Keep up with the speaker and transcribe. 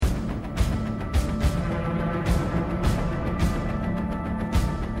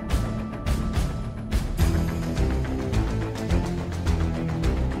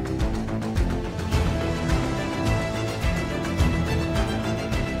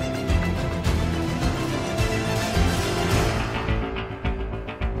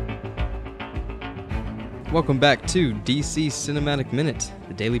Welcome back to DC Cinematic Minute,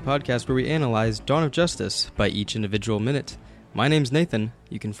 the daily podcast where we analyze Dawn of Justice by each individual minute. My name's Nathan.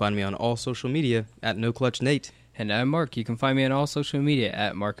 You can find me on all social media at NoClutchNate. And I'm Mark. You can find me on all social media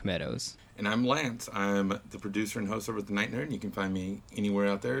at Mark Meadows. And I'm Lance. I'm the producer and host over at The Night Nerd. And you can find me anywhere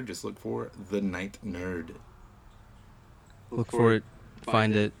out there. Just look for The Night Nerd. Look for it,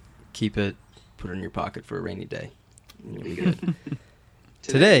 find it, keep it, put it in your pocket for a rainy day. And you'll be good.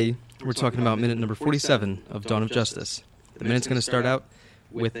 Today, we're talking about minute number 47 of Dawn of Justice. The minute's going to start out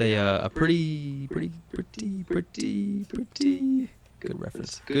with a pretty good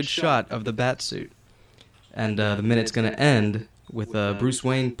reference. Good shot of the bat suit. And the minute's going to end with Bruce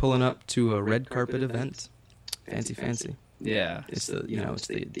Wayne pulling up to a red carpet event. Fancy. Yeah. It's the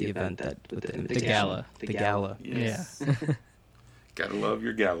event that with the The gala. The gala. Yes. Yeah. Gotta love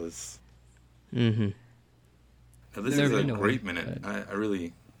your galas. Mm-hmm. Now, this is a great minute. I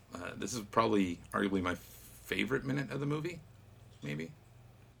really... this is probably arguably my favorite minute of the movie, maybe.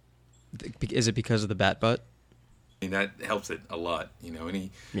 Is it because of the bat butt? I mean, that helps it a lot, you know.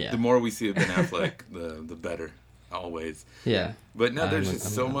 Yeah. The more we see of Ben Affleck, the better, always. Yeah. But no, there's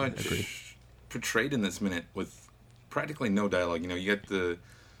just so much portrayed in this minute with practically no dialogue. You know, you get the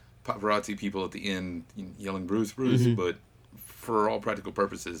paparazzi people at the end yelling, Bruce, mm-hmm. but for all practical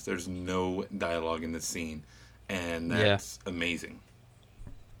purposes, there's no dialogue in this scene, and that's amazing.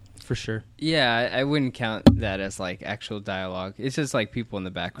 For sure. Yeah, I wouldn't count that as like actual dialogue. It's just like people in the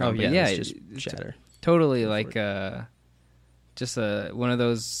background. Oh, yeah, yeah, it's just chatter. Totally like just one of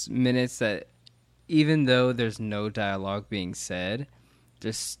those minutes that even though there's no dialogue being said,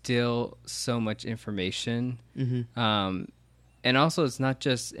 there's still so much information. Mm-hmm. And also it's not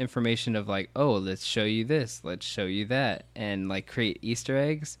just information of like, oh, let's show you this, let's show you that, and like create Easter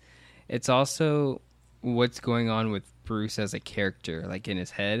eggs. It's also what's going on with Bruce as a character, like in his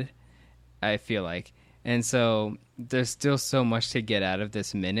head, I feel like. And so there's still so much to get out of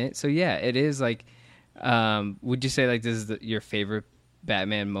this minute. So yeah, it is like, would you say like this is your favorite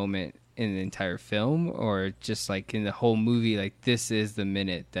Batman moment in the entire film, or just like in the whole movie, like this is the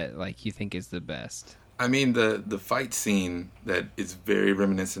minute that like you think is the best? I mean, the fight scene that is very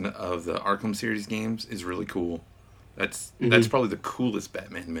reminiscent of the Arkham series games is really cool. That's probably the coolest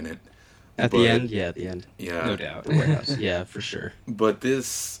Batman minute. At the end? Yeah, at the end. Yeah. No doubt. The warehouse. Yeah, for sure. But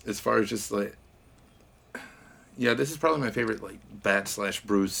this, as far as just like... Yeah, this is probably my favorite, like,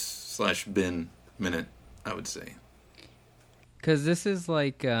 Bat/Bruce/Ben minute, I would say. Because this is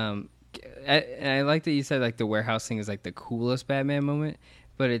like... I like that you said, like, the warehouse thing is, like, the coolest Batman moment.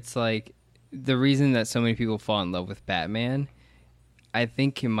 But it's, like, the reason that so many people fall in love with Batman, I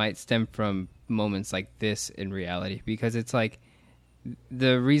think it might stem from moments like this in reality. Because it's, like...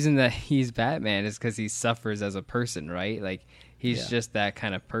 The reason that he's Batman is because he suffers as a person, right? Like he's just that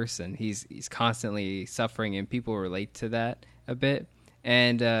kind of person. He's constantly suffering, and people relate to that a bit.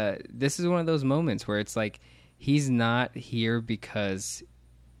 And this is one of those moments where it's like he's not here because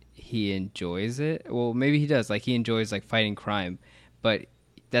he enjoys it. Well, maybe he does. Like he enjoys like fighting crime, but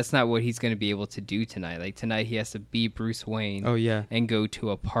that's not what he's going to be able to do tonight. Like tonight, he has to be Bruce Wayne. Oh yeah, and go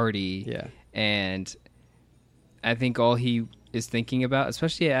to a party. Yeah, and I think all he is thinking about,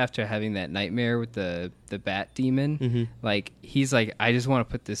 especially after having that nightmare with the bat demon, mm-hmm. like he's like, I just want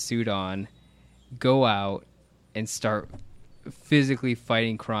to put this suit on, go out and start physically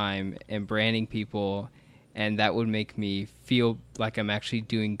fighting crime and branding people, and that would make me feel like I'm actually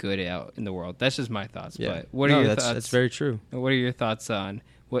doing good out in the world. That's just my thoughts. Yeah. But what are your thoughts? That's very true. What are your thoughts on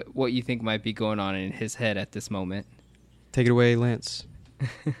what you think might be going on in his head at this moment? Take it away, Lance.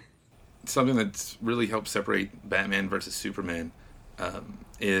 Something that's really helped separate Batman versus Superman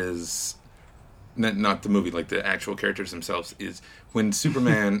is not the movie, like the actual characters themselves, is when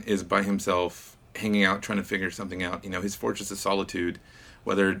Superman is by himself hanging out trying to figure something out. You know, his Fortress of Solitude,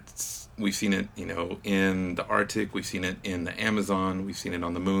 whether we've seen it, you know, in the Arctic, we've seen it in the Amazon, we've seen it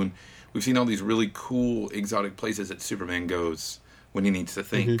on the moon, we've seen all these really cool exotic places that Superman goes when he needs to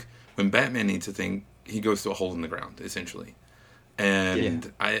think. Mm-hmm. When Batman needs to think, he goes to a hole in the ground, essentially.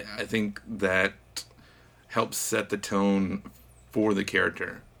 And I think that helps set the tone for the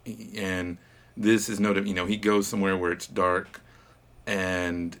character. And this is noted, you know, he goes somewhere where it's dark.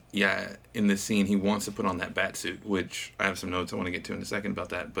 And yeah, in this scene, he wants to put on that bat suit, which I have some notes I want to get to in a second about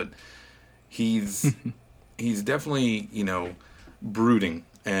that. But he's definitely, you know, brooding.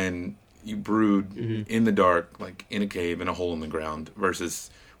 And you brood in the dark, like in a cave, in a hole in the ground, versus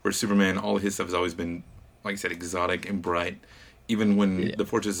where Superman, all of his stuff has always been, like I said, exotic and bright. Even when the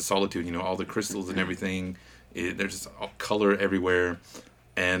Fortress of Solitude, you know, all the crystals and everything, there's just color everywhere.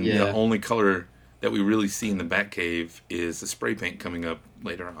 And the only color that we really see in the Batcave is the spray paint coming up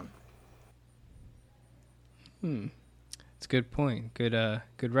later on. It's a good point. Good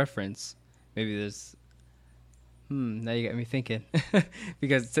reference. Maybe there's. Now you got me thinking,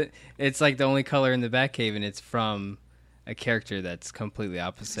 because it's like the only color in the Batcave, and it's from a character that's completely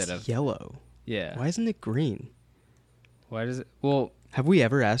opposite It's of. yellow. Yeah. Why isn't it green? Why does it? Well, Have we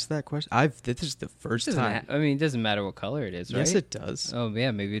ever asked that question? This is the first time. it doesn't matter what color it is, right? Yes, it does. Oh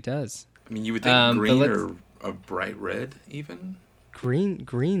yeah, maybe it does. I mean, you would think but green let's- or a bright red, even.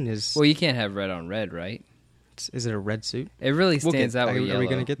 Green is. Well, you can't have red on red, right? Is it a red suit? It really stands out with Are yellow. we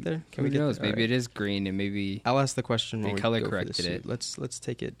going to get there? Who knows? Maybe it is green, and maybe I'll ask the question They when we color go for the corrected suit. it. Let's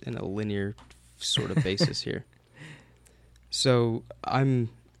take it in a linear sort of basis here. So I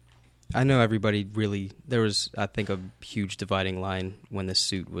know everybody really. There was, I think, a huge dividing line when this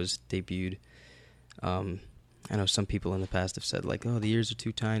suit was debuted. I know some people in the past have said like, "Oh, the ears are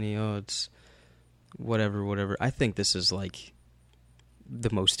too tiny. Oh, it's whatever." I think this is like the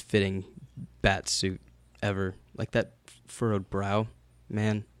most fitting bat suit ever. Like that furrowed brow,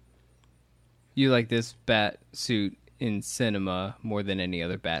 man. you like this bat suit in cinema more than any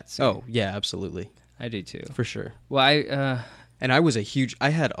other bat suit. Oh yeah, absolutely, I do too. for sure. Well, And I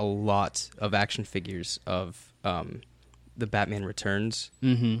had a lot of action figures of the Batman Returns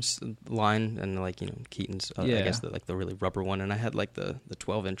line, and like, Keaton's, I Yeah. guess the really rubber one, and I had like the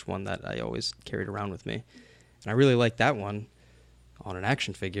 12-inch one that I always carried around with me, and I really liked that one on an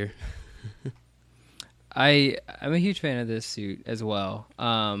action figure. I'm a huge fan of this suit as well.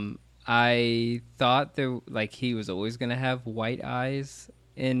 I thought he was always going to have white eyes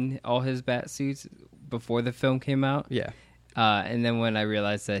in all his bat suits before the film came out. Yeah, And then when I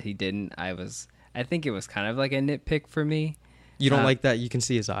realized that he didn't, I think it was kind of like a nitpick for me. you don't like that you can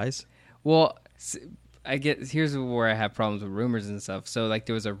see his eyes? Well, here's where I have problems with rumors and stuff. So like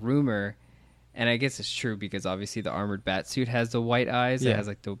there was a rumor, and I guess it's true because obviously the armored bat suit has the white eyes. Yeah. It has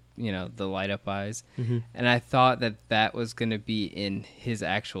like the light up eyes. Mm-hmm. And I thought that was going to be in his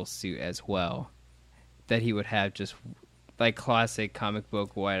actual suit as well. That he would have just like classic comic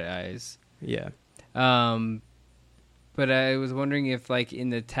book white eyes. Yeah, But I was wondering if like in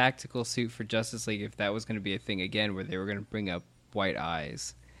the tactical suit for Justice League, if that was going to be a thing again, where they were going to bring up white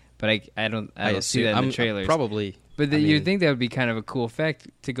eyes. But I don't see that in the trailers. Probably. But you'd think that would be kind of a cool effect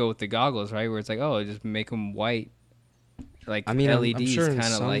to go with the goggles, right? Where it's like, oh, just make them white, like I'm LEDs, sure in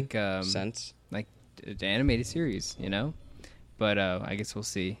kind of some like sense. like the animated series, But I guess we'll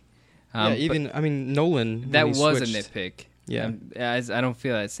see. Nolan. That when he was switched- a nitpick. Yeah. I don't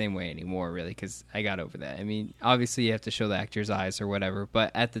feel that same way anymore, really, because I got over that. I mean, obviously you have to show the actor's eyes or whatever,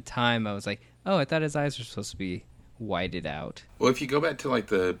 but at the time I was like, oh, I thought his eyes were supposed to be whited out. Well, if you go back to like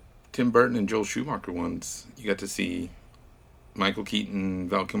the Tim Burton and Joel Schumacher ones, you got to see Michael Keaton,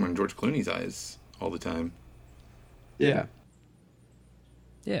 Val Kilmer, and George Clooney's eyes all the time. Yeah.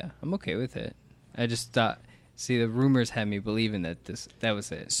 Yeah, I'm okay with it. I just thought, the rumors had me believing that that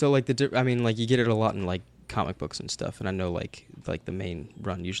was it. So like you get it a lot in like comic books and stuff, and I know like the main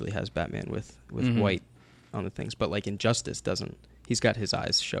run usually has Batman with white on the things, but like Injustice doesn't. He's got his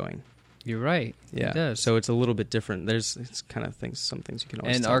eyes showing. You're right. Yeah, It does. so it's a little bit different. It's kind of some things you can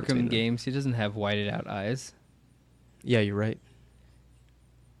always And tell between Arkham them. games, he doesn't have whited out eyes, Yeah, you're right.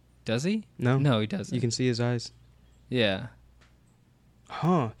 does he? No, he doesn't. You can see his eyes. Yeah.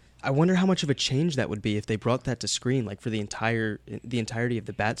 Huh. I wonder how much of a change that would be if they brought that to screen, like for the entirety of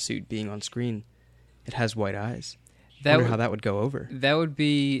the bat suit being on screen. It has white eyes. I wonder how that would go over. That would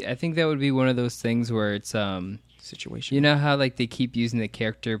be. I think that would be one of those things where it's Situation. You know how like they keep using the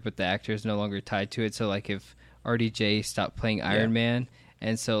character, but the actor is no longer tied to it. So like if RDJ stopped playing Iron Man,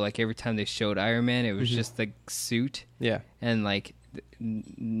 and so like every time they showed Iron Man, it was just the suit. Yeah. And like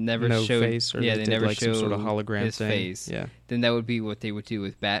never no showed face, or they did, never like showed some sort of hologram his thing. face. Yeah. Then that would be what they would do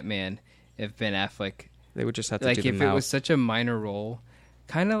with Batman if Ben Affleck. They would just have to Like do the if mouth. it was such a minor role,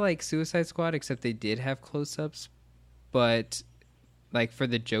 kind of like Suicide Squad, except they did have close-ups, but like for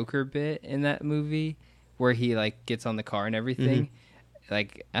the Joker bit in that movie where he like gets on the car and everything,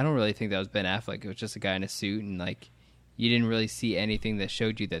 like I don't really think that was Ben Affleck. It was just a guy in a suit, and like you didn't really see anything that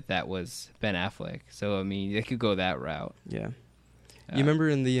showed you that was Ben Affleck. So I mean, they could go that route. Yeah. You remember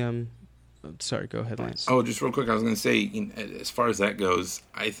in the sorry, go ahead, Lance. Oh, just real quick, I was going to say, as far as that goes,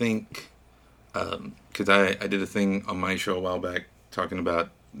 I think, because I did a thing on my show a while back talking about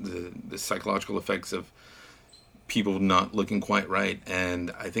the psychological effects of people not looking quite right, and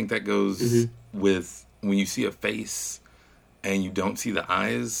I think that goes with when you see a face and you don't see the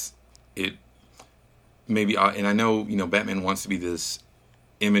eyes, it maybe, and I know, Batman wants to be this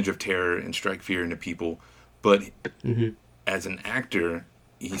image of terror and strike fear into people, but as an actor,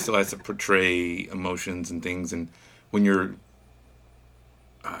 he still has to portray emotions and things, and when you're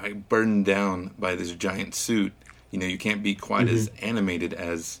burdened down by this giant suit. You know, you can't be quite as animated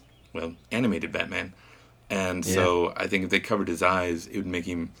as, well, animated Batman. And so I think if they covered his eyes, it would make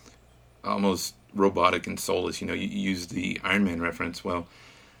him almost robotic and soulless. You know, you use the Iron Man reference. Well,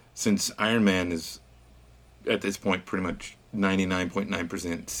 since Iron Man is, at this point, pretty much 99.9%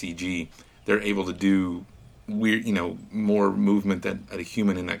 CG, they're able to do weird, you know, more movement that a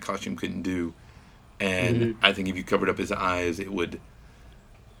human in that costume couldn't do. And I think if you covered up his eyes, it would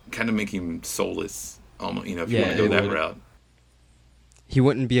kind of make him soulless, almost, you know, if you want to go that route. He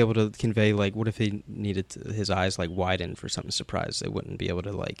wouldn't be able to convey, like, what if he needed his eyes, like, widen for something surprise? They wouldn't be able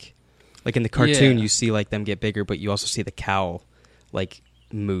to, like in the cartoon, you see, like, them get bigger, but you also see the cowl, like,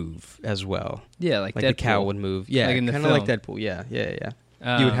 move as well. Yeah, like the cowl would move. Yeah, like kind of like Deadpool. Yeah.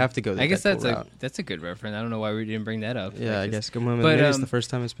 You would have to go the I guess Deadpool that's a good reference. I don't know why we didn't bring that up. Yeah, I guess. Maybe it's the first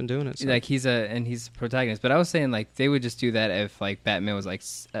time it's been doing it. So. Like he's a protagonist, but I was saying like they would just do that if like Batman was like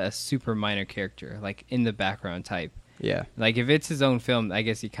a super minor character, like in the background type. Yeah. Like if it's his own film, I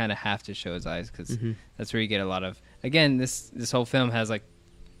guess you kind of have to show his eyes because that's where you get a lot of. Again, this whole film has like,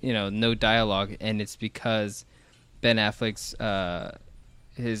 you know, no dialogue, and it's because Ben Affleck's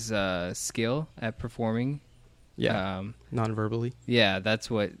his skill at performing. Yeah. Non-verbally. Yeah, that's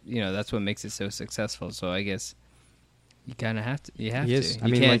what makes it so successul. So I guess you kind of have to. You have to. I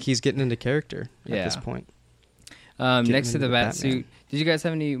mean, like he's getting into character at this point. Next to the Batsuit, did you guys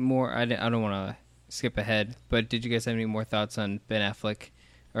have any more? I don't want to skip ahead, but did you guys have any more thoughts on Ben Affleck,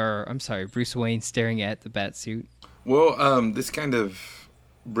 or I'm sorry, Bruce Wayne staring at the Batsuit? Well, this kind of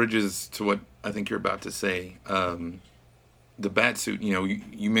bridges to what I think you're about to say. The Batsuit, you know,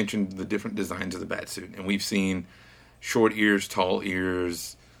 you mentioned the different designs of the Batsuit, and we've seen short ears, tall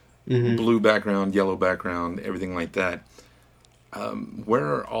ears, blue background, yellow background, everything like that. Where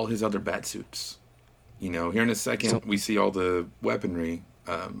are all his other Batsuits? You know, here in a second we see all the weaponry,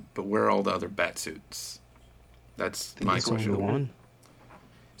 but where are all the other Batsuits? That's my question.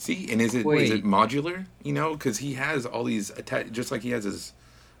 See, and is it modular? You know, because he has all these just like he has his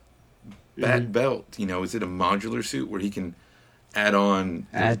bat belt. You know, is it a modular suit where he can add on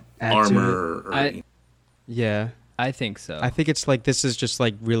armor? Yeah, I think so. I think it's like this is just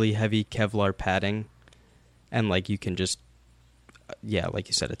like really heavy Kevlar padding, and like you can just, like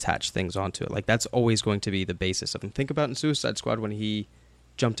you said, attach things onto it. Like that's always going to be the basis of him. Think about in Suicide Squad when he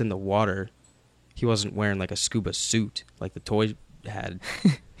jumped in the water, he wasn't wearing like a scuba suit like the toy had.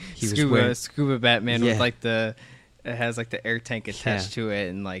 He was wearing scuba Batman with like it has like the air tank attached to it,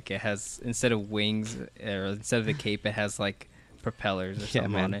 and like it has, instead of wings or instead of the cape, it has like propellers or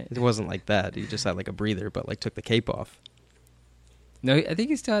something on it. It wasn't like that. He just had like a breather, but like took the cape off. No, I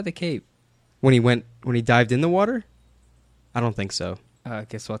think he still had the cape. When he dived in the water? I don't think so. I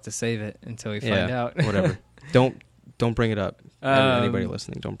guess we'll have to save it until we find out. Whatever. Don't bring it up. Anybody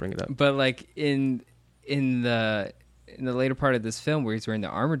listening, don't bring it up. But like in the later part of this film where he's wearing the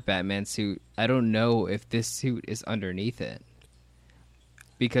armored Batman suit, I don't know if this suit is underneath it.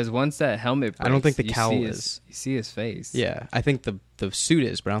 Because once that helmet breaks, I don't think the cowl is. You see his face. Yeah, I think the suit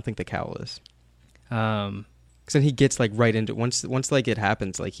is, but I don't think the cowl is. Because then he gets like right into once like it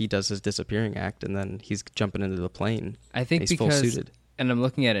happens, like he does his disappearing act, and then he's jumping into the plane. I think he's full suited. And I'm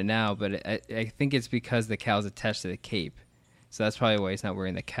looking at it now, but I think it's because the cowl's attached to the cape, so that's probably why he's not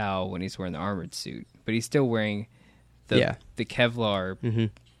wearing the cowl when he's wearing the armored suit. But he's still wearing the Kevlar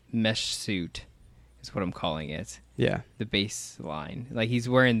mesh suit, is what I'm calling it. Yeah, the baseline. Like he's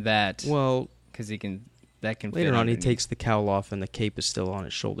wearing that. Well, because he can. That can later fit on. underneath. He takes the cowl off, and the cape is still on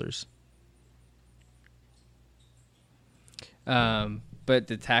his shoulders. But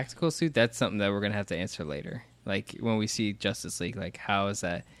the tactical suit, that's something that we're gonna have to answer later. Like when we see Justice League, like how is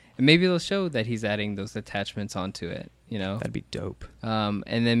that? And maybe they'll show that he's adding those attachments onto it. You know, that'd be dope. And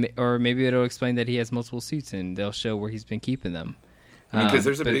then, or maybe it'll explain that he has multiple suits, and they'll show where he's been keeping them. I mean, because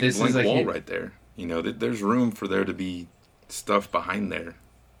there's a big blank wall right there. You know, there's room for there to be stuff behind there.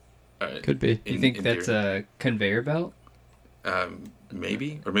 Could be. You think that's a conveyor belt?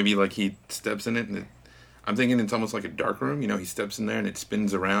 Maybe, or maybe like he steps in it, and I'm thinking it's almost like a dark room. You know, he steps in there and it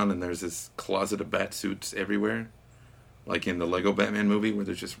spins around, and there's this closet of bat suits everywhere, like in the Lego Batman movie, where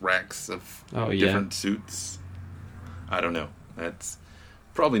there's just racks of different suits. I don't know. That's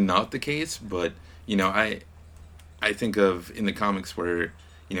probably not the case, but you know, I think of in the comics where,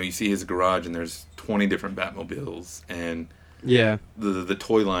 you know, you see his garage and there's 20 different Batmobiles, and the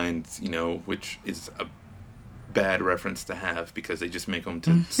toy lines, you know, which is a bad reference to have because they just make them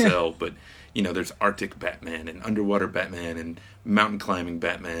to sell, but you know, there's Arctic Batman and underwater Batman and mountain climbing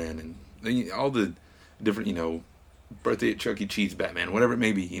Batman and all the different, you know, Birthday at Chuck E. Cheese Batman, whatever it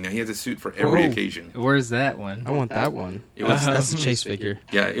may be. He has a suit for every occasion. Where's that one? I want that one. It was That's a Chase figure.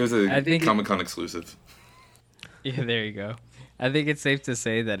 Yeah, it was a I think Comic-Con exclusive. Yeah, there you go. I think it's safe to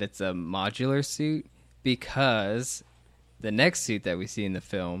say that it's a modular suit because the next suit that we see in the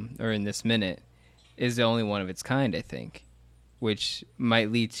film, or in this minute, is the only one of its kind, I think, which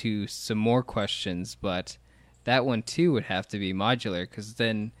might lead to some more questions, but that one too would have to be modular because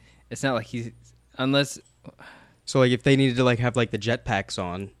then it's not like unless... So like if they needed to like have like the jetpacks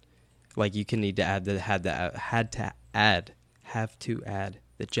on, like you can need to add have to add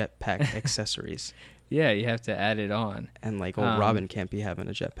the jetpack accessories. Yeah, you have to add it on. And like old Robin can't be having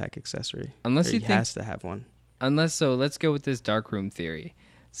a jetpack accessory. Unless or he has to have one. So let's go with this darkroom theory.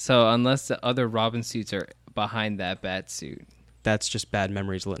 So unless the other Robin suits are behind that bat suit. That's just bad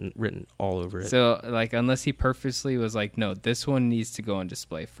memories written all over it. So, like, unless he purposely was like, no, this one needs to go on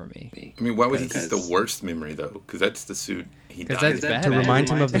display for me. I mean, why would he keep the worst memory, though? Because that's the suit he died that's in. bad. To remind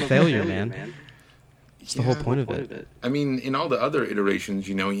him of the failure, man. It's the whole point of it. I mean, in all the other iterations,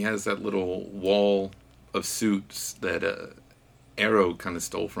 he has that little wall of suits that Arrow kind of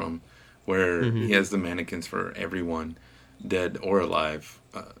stole from, where he has the mannequins for everyone, dead or alive,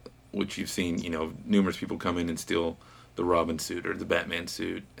 which you've seen, numerous people come in and steal the Robin suit or the Batman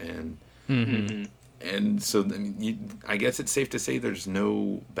suit, and and so I guess it's safe to say there's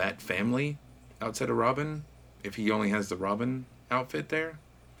no Bat family outside of Robin if he only has the Robin outfit there.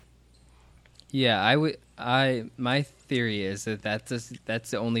 Yeah, my theory is that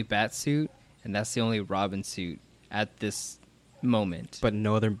that's the only Bat suit and that's the only Robin suit at this moment. But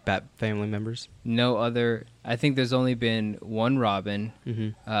no other Bat family members? No other. I think there's only been one Robin,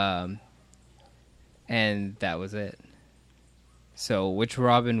 and that was it. So which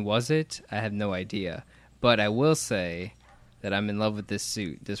Robin was it? I have no idea. But I will say that I'm in love with this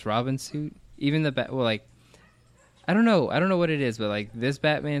suit, this Robin suit. Even the I don't know what it is, but like this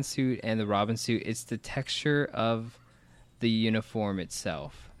Batman suit and the Robin suit, it's the texture of the uniform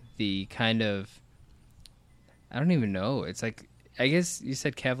itself. The kind of, I don't even know. It's like, I guess you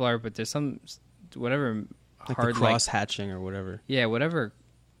said Kevlar, but there's some whatever like hard the cross hatching or whatever. Yeah, whatever.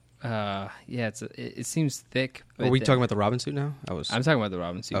 It seems thick. Are we talking about the Robin suit now? I'm talking about the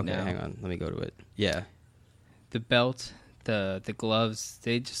Robin suit now. Okay, hang on. Let me go to it. Yeah. The belt, the gloves,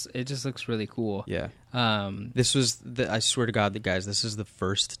 it just looks really cool. Yeah. This was I swear to God, guys, this is the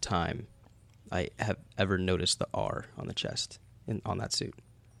first time I have ever noticed the R on the chest on that suit.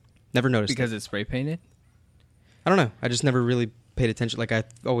 Never noticed because it's spray painted. I don't know. I just never really paid attention. Like I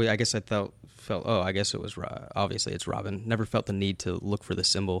guess I felt. I guess it was obviously it's Robin. Never felt the need to look for the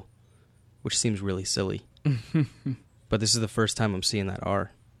symbol, which seems really silly. But this is the first time I'm seeing that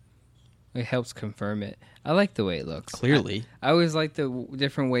R. It helps confirm it. I like the way it looks. Clearly, I always like the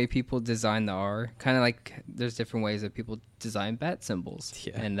different way people design the R. Kind of like there's different ways that people design bat symbols.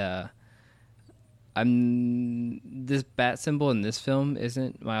 Yeah. And this bat symbol in this film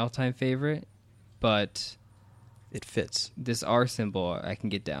isn't my all-time favorite, but it fits. This R symbol I can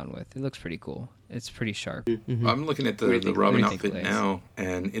get down with. It looks pretty cool. It's pretty sharp. Mm-hmm. I'm looking at the Robin outfit now,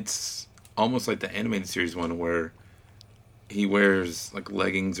 and it's almost like the animated series one where he wears like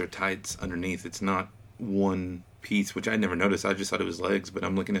leggings or tights underneath. It's not one piece, which I never noticed. I just thought it was legs, but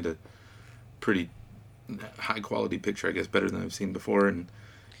I'm looking at a pretty high quality picture, I guess, better than I've seen before, and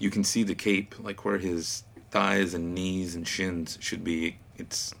you can see the cape, like where his thighs and knees and shins should be.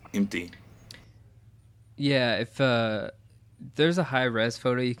 It's empty. Yeah, if there's a high res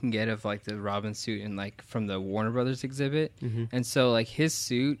photo you can get of like the Robin suit and like from the Warner Brothers exhibit, and so like his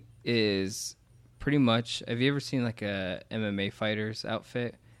suit is pretty much. Have you ever seen like a MMA fighter's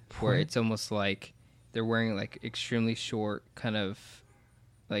outfit where it's almost like they're wearing like extremely short kind of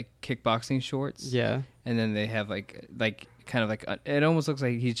like kickboxing shorts? Yeah, and then they have like kind of like it almost looks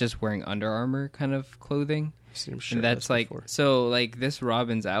like he's just wearing Under Armour kind of clothing. And that's like before. So like this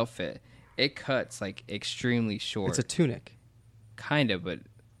Robin's outfit. It cuts like extremely short. It's a tunic, kind of, but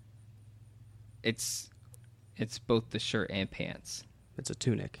it's both the shirt and pants. It's a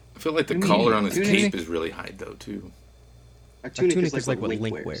tunic. I feel like the collar on his cape is really high though too. A tunic is like what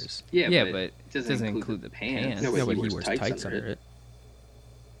Link wears. Yeah, but it doesn't include the pants. No, but he wears tights under it.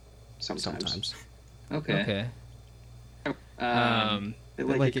 Sometimes. Okay. It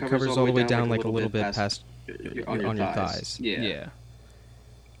covers all the way down like a little bit past on your thighs. Yeah.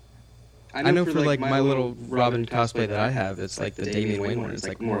 I know for like my little Robin cosplay that I have, it's like the Damian Wayne one. It's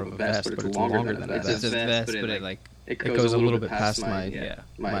like more of a vest, but it's longer than a vest. It's a vest, but it goes a little bit past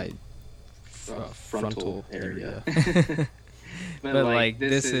my frontal area. but like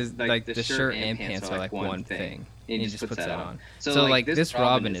this is like the shirt and pants are like one thing, and he just puts that on. So like this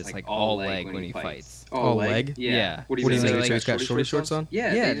Robin is like all leg when he fights. All leg? Yeah. What do you So, mean? like, So he's got shorty shorts on?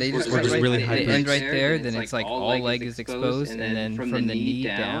 Yeah, they just Or just really high they boots. end right there. Then it's like all leg is exposed, and then from the knee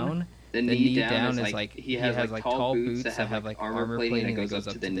down. The knee down is like he has like tall boots that have like armor plating that goes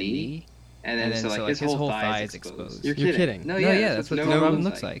up to the knee, and then so like his whole thigh is exposed. You're kidding. No, yeah, that's what the Robin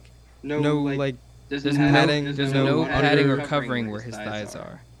looks like. No, like There's padding, there's no no padding or under- covering where his thighs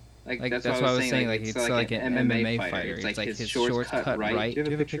are. Like that's why I was saying like it's like an MMA fighter. It's like his shorts cut right. Do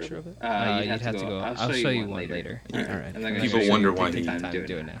you have a picture of it? You'd have to go. I'll show you one later. All right. People wonder why Take he time to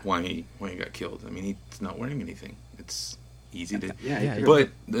do it now. why he got killed. I mean, he's not wearing anything. It's easy to. Yeah, But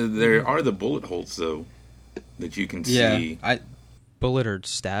there are the bullet holes though that you can see. Bullet or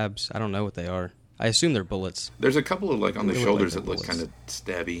stabs. I don't know what they are. I assume they're bullets. There's a couple of like on the They look shoulders like that look they're kind of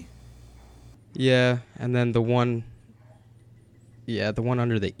stabby. Yeah, and then the one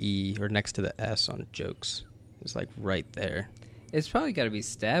under the E or next to the S on Jokes is like right there. It's probably got to be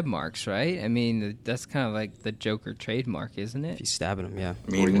stab marks, right? I mean, that's kind of like the Joker trademark, isn't If it? he's stabbing him, yeah.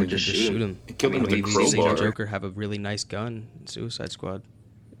 I mean, or just shoot him. He killed him with a We've seen crowbar. the Joker have a really nice gun in Suicide Squad.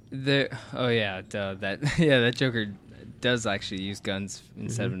 Oh yeah, duh, that Joker does actually use guns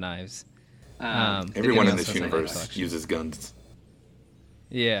instead of knives. Everyone in also this has a knife universe collection. uses guns.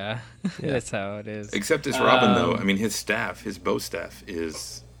 Yeah, that's how it is. Except this Robin, though. I mean, his staff, his bow staff,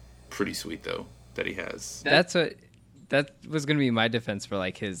 is pretty sweet, though, that he has. That was gonna be my defense for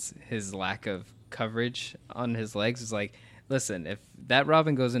like his lack of coverage on his legs. Is like, listen, if that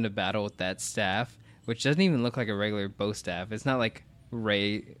Robin goes into battle with that staff, which doesn't even look like a regular bow staff, it's not like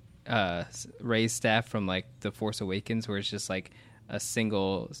Ray's staff from like The Force Awakens, where it's just like a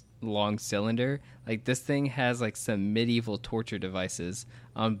single long cylinder. Like this thing has like some medieval torture devices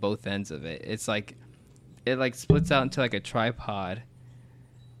on both ends of it. It's like it like splits out into like a tripod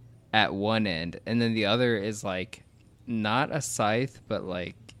at one end, and then the other is like not a scythe, but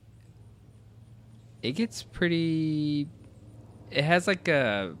like it gets pretty. It has like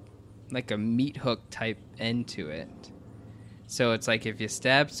a meat hook type end to it. So it's like if you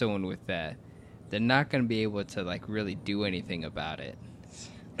stab someone with that, they're not going to be able to like really do anything about it.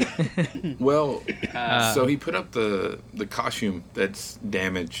 Well, so he put up the costume that's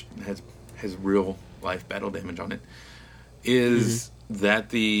damaged, has real life battle damage on it. Is that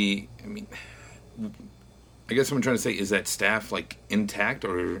the? I mean, I guess what I'm trying to say is that staff like intact,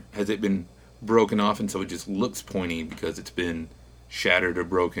 or has it been broken off and so it just looks pointy because it's been shattered or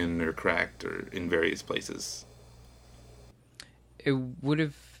broken or cracked or in various places? It would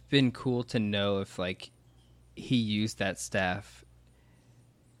have been cool to know if like he used that staff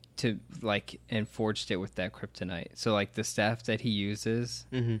to like and forged it with that kryptonite. So like the staff that he uses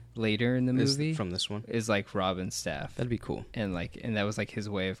later in the movie from this one is like Robin's staff. That'd be cool. And that was like his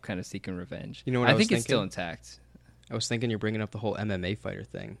way of kind of seeking revenge. You know what I I was think it's still thinking? intact. I was thinking you're bringing up the whole MMA fighter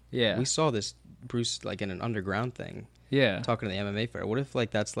thing. Yeah. We saw this Bruce like in an underground thing. Yeah. Talking to the MMA fighter. What if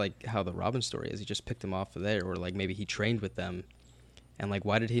like that's like how the Robin story is? He just picked him off of there, or like maybe he trained with them. And like,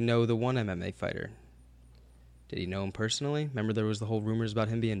 why did he know the one MMA fighter? Did he know him personally? Remember there was the whole rumors about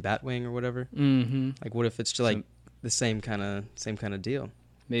him being Batwing or whatever. Mm-hmm. Like, what if it's just like the same kind of deal?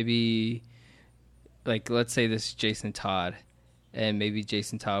 Maybe, like, let's say this is Jason Todd, and maybe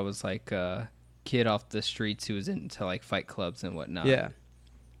Jason Todd was like a kid off the streets who was into like fight clubs and whatnot. Yeah,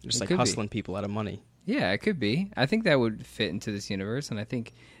 just It like could be. hustling people out of money. Yeah, it could be. I think that would fit into this universe, and I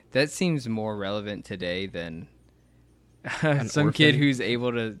think that seems more relevant today than some kid orphan? who's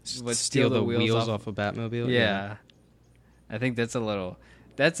able to Steal the wheels off a Batmobile. Yeah. I think that's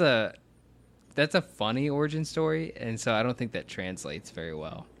a funny origin story, and so I don't think that translates very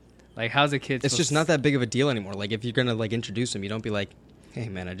well. Like, how's a kid? It's just not that big of a deal anymore. Like, if you're gonna like introduce him, you don't be like, "Hey,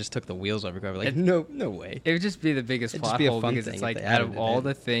 man, I just took the wheels off your car." Like, no way. It would just be the biggest It'd just plot be a hole fun because thing it's if like they out added of it all in.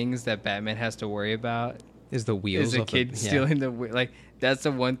 the things that Batman has to worry about, Is the wheels? is a off kid stealing like that's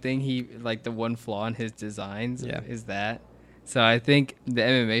the one thing the one flaw in his designs. Yeah. Is that. So I think the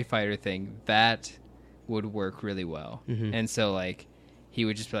MMA fighter thing that would work really well, and so like he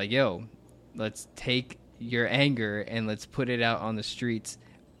would just be like, "Yo, let's take your anger and let's put it out on the streets,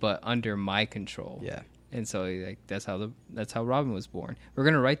 but under my control." Yeah. And so like that's how Robin was born. We're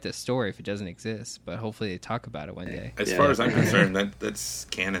gonna write this story if it doesn't exist, but hopefully they talk about it one day. As far as I'm concerned, that's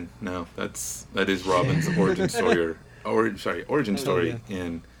canon. No, that is Robin's origin story. Origin story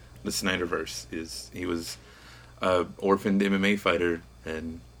in the Snyderverse is he was a orphaned MMA fighter,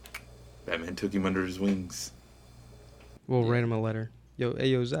 and Batman took him under his wings. We'll write him a letter. Yo,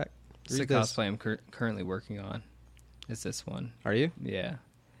 Zach. It's a read this. cosplay I'm currently working on. Is this one? Are you? Yeah.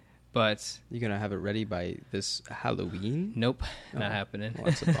 But You gonna have it ready by this Halloween? nope, Oh, not happening. Well,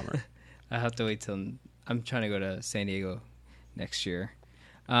 that's a bummer. I have to wait till I'm trying to go to San Diego next year.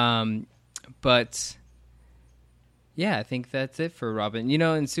 But yeah, I think that's it for Robin. You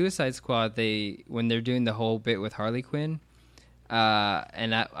know, in Suicide Squad, when they're doing the whole bit with Harley Quinn,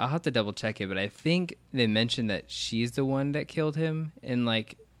 and I'll have to double check it, but I think they mentioned that she's the one that killed him. And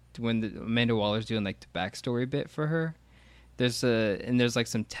like when Amanda Waller's doing like the backstory bit for her, there's like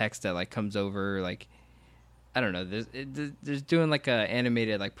some text that like comes over like. I don't know. There's doing like a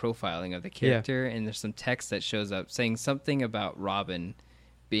animated like profiling of the character, and there's some text that shows up saying something about Robin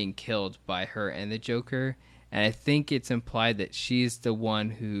being killed by her and the Joker, and I think it's implied that she's the one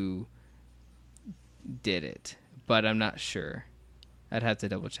who did it, but I'm not sure. I'd have to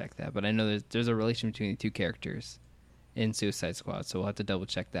double check that, but I know there's a relation between the two characters in Suicide Squad, so we'll have to double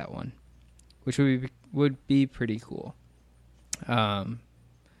check that one, which would be pretty cool. But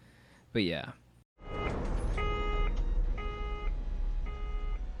yeah.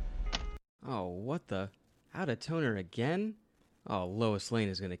 Oh, what the? Out of toner again? Oh, Lois Lane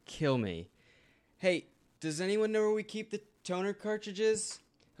is gonna kill me. Hey, does anyone know where we keep the toner cartridges?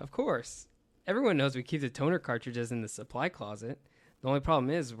 Of course. Everyone knows we keep the toner cartridges in the supply closet. The only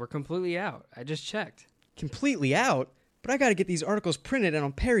problem is we're completely out. I just checked. Completely out? But I gotta get these articles printed and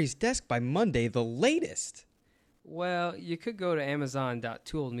on Perry's desk by Monday, the latest. Well, you could go to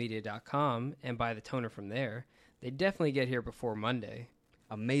amazon.tooledmedia.com and buy the toner from there. They definitely get here before Monday.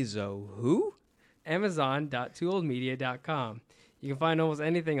 Amazo who? Amazon.tooledmedia.com. You can find almost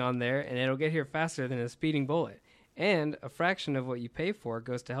anything on there, and it'll get here faster than a speeding bullet. And a fraction of what you pay for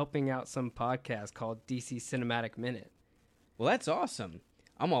goes to helping out some podcast called DC Cinematic Minute. Well, that's awesome.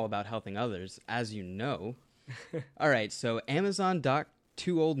 I'm all about helping others, as you know. All right, so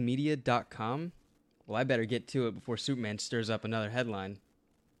amazon.tooledmedia.com. Well, I better get to it before Superman stirs up another headline.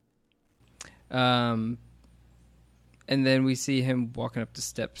 And then we see him walking up the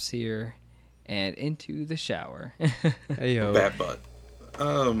steps here and into the shower. Hey-yo. Bat butt.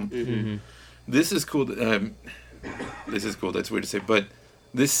 This is cool. This is cool. That's weird to say, but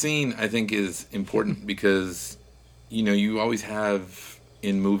this scene I think is important because you always have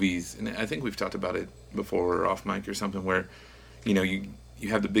in movies, and I think we've talked about it before or off mic or something, where you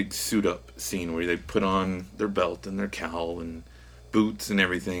have the big suit up scene where they put on their belt and their cowl and boots and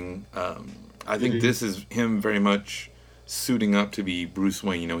everything. I think this is him very much suiting up to be Bruce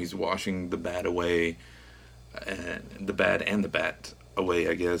Wayne. He's washing the bat away, and the bat away,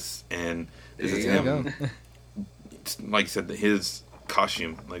 I guess. And this is him, like I said, his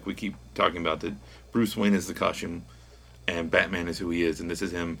costume. Like we keep talking about, that Bruce Wayne is the costume, and Batman is who he is. And this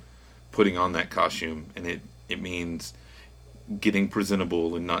is him putting on that costume, and it means getting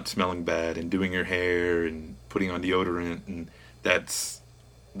presentable and not smelling bad, and doing your hair and putting on deodorant, and that's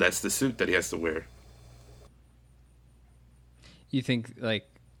the suit that he has to wear. You think, like,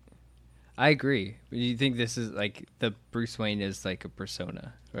 I agree. You think this is, like, the Bruce Wayne is, like, a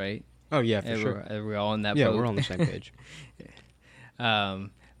persona, right? Oh, yeah, for sure. Are we all on that boat? Yeah, we're on the same page. But,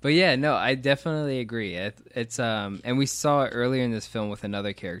 yeah, no, I definitely agree. It's and we saw it earlier in this film with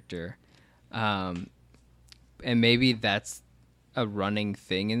another character. And maybe that's a running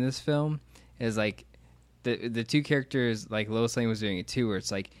thing in this film, is, like, the two characters, like, Lois Lane was doing it, too, where it's,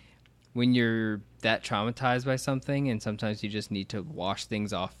 like, when you're that traumatized by something, and sometimes you just need to wash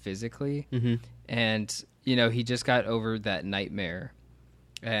things off physically. Mm-hmm. And, he just got over that nightmare.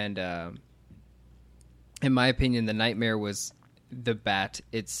 And in my opinion, the nightmare was the bat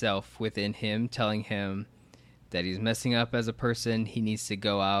itself within him telling him that he's messing up as a person. He needs to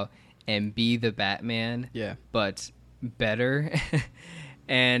go out and be the Batman, but better.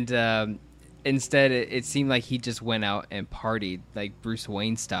 And instead, it seemed like he just went out and partied, like Bruce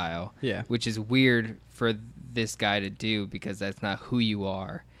Wayne style, which is weird for this guy to do because that's not who you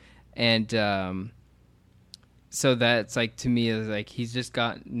are. And so that's, like, to me, is like he's just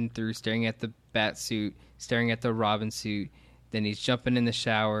gotten through staring at the bat suit, staring at the Robin suit, then he's jumping in the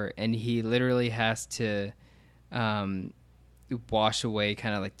shower, and he literally has to wash away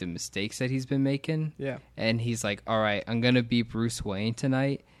kind of like the mistakes that he's been making. Yeah. And he's like, all right, I'm going to be Bruce Wayne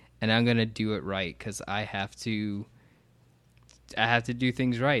tonight, and I'm going to do it right because I have to do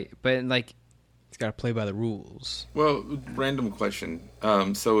things right. But, like, he's got to play by the rules. Well, random question.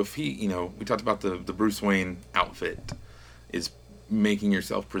 So if he, we talked about the Bruce Wayne outfit is making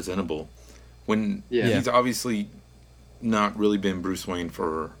yourself presentable. When he's obviously not really been Bruce Wayne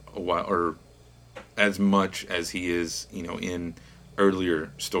for a while, or as much as he is, in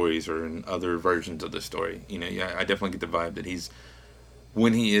earlier stories or in other versions of the story. I definitely get the vibe that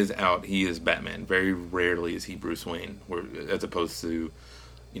when he is out, he is Batman. Very rarely is he Bruce Wayne, as opposed to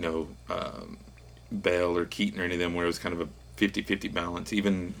Bale or Keaton or any of them, where it was kind of a 50-50 balance.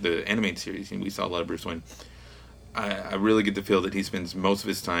 Even the animated series, we saw a lot of Bruce Wayne. I really get the feel that he spends most of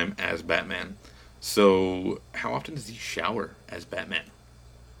his time as Batman. So how often does he shower as Batman?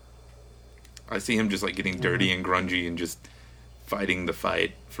 I see him just like getting dirty and grungy and just fighting the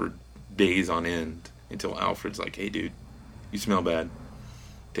fight for days on end until Alfred's like, "Hey, dude, you smell bad.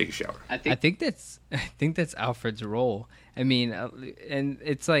 Take a shower." I think that's Alfred's role. I mean, and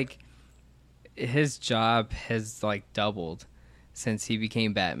it's like his job has like doubled since he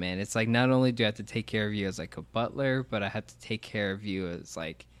became Batman. It's like, not only do I have to take care of you as like a butler, but I have to take care of you as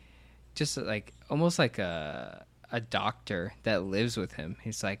like just like almost like a doctor that lives with him.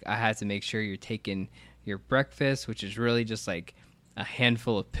 He's like, I have to make sure you're taking your breakfast, which is really just like a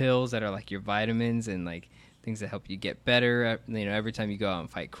handful of pills that are like your vitamins and like things that help you get better, every time you go out and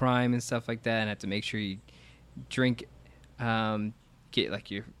fight crime and stuff like that. And I have to make sure you drink, get like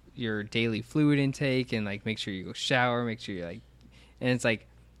your daily fluid intake, and like make sure you go shower, make sure you're like, and it's like,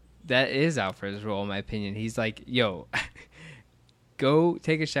 that is Alfred's role in my opinion. He's like, yo, go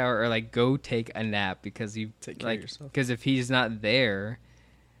take a shower, or like go take a nap, because you take care of yourself. Because if he's not there,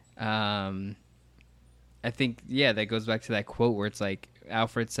 I think, that goes back to that quote where it's like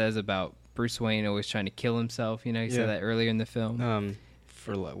Alfred says about Bruce Wayne always trying to kill himself. He said that earlier in the film.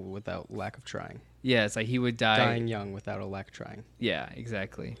 Without lack of trying. Yeah, it's like he would die dying young without a lack of trying. Yeah,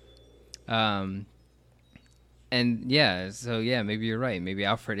 exactly. And so maybe you're right. Maybe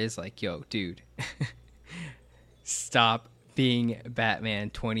Alfred is like, yo, dude, stop being Batman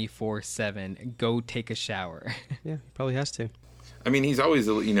 24/7. Go take a shower. Yeah, he probably has to. I mean, he's always,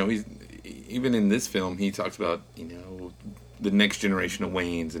 he's, even in this film, he talks about, the next generation of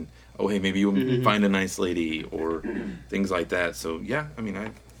Waynes, and, oh, hey, maybe you'll find a nice lady, or things like that. So, yeah, I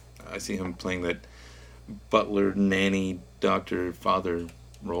mean, I see him playing that butler, nanny, doctor, father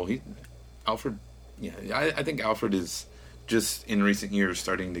role. Alfred, I think Alfred is just, in recent years,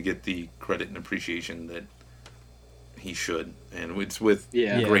 starting to get the credit and appreciation that he should. And it's with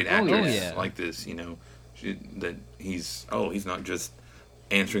great actors like this, that he's not just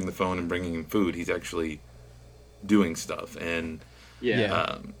answering the phone and bringing him food. He's actually doing stuff. And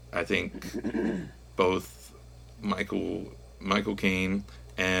I think both Michael Caine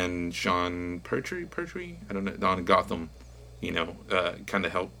and Sean Pertwee, I don't know, on Gotham, kind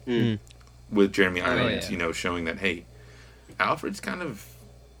of help with Jeremy Irons, showing that, hey, Alfred's kind of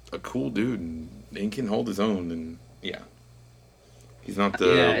a cool dude and he can hold his own, and he's not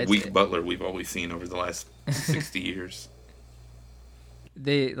the weak butler we've always seen over the last 60 years.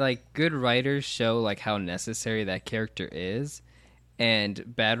 They, like, good writers show like how necessary that character is, and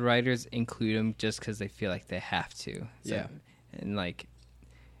bad writers include him just because they feel like they have to. So, and like,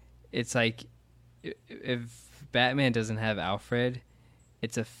 it's like if Batman doesn't have Alfred,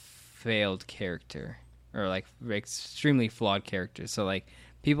 it's a failed character, or like extremely flawed character. So like,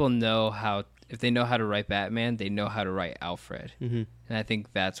 people know how, if they know how to write Batman, they know how to write Alfred. And I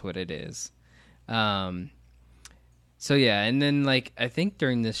think that's what it is. So yeah, and then like, I think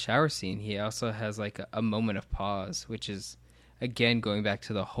during this shower scene, he also has like a moment of pause, which is, again, going back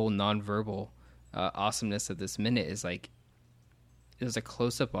to the whole nonverbal awesomeness of this minute, is like, there's a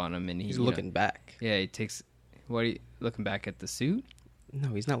close up on him, and he's looking back. Yeah, he takes. What are you looking back at the suit? No,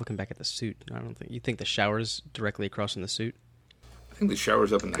 he's not looking back at the suit. I don't think. You think the shower's directly across from the suit? I think the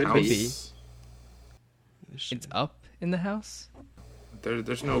shower's up in the house. It's up in the house.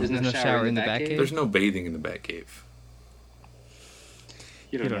 There's no shower in the Batcave. There's no bathing in the Batcave.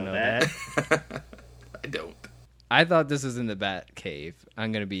 You don't know that. I don't. I thought this was in the Batcave.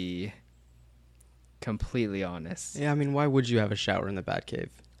 I'm gonna be completely honest. Yeah, I mean, why would you have a shower in the Batcave?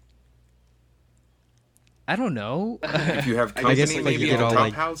 I don't know. If you have company, guess, like, maybe you in a all, top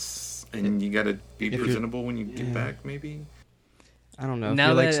like, house, and you gotta be presentable when you get back, maybe. I don't know.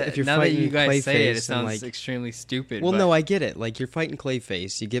 Now if you're that fighting you guys say it, it Clayface sounds like, extremely stupid. well, but no, I get it. Like, you're fighting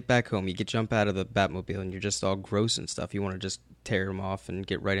Clayface, you get back home, you jump out of the Batmobile, and you're just all gross and stuff. You want to just tear him off and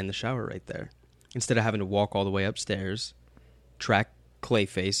get right in the shower right there, instead of having to walk all the way upstairs, track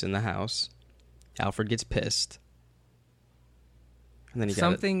Clayface in the house. Alfred gets pissed, and then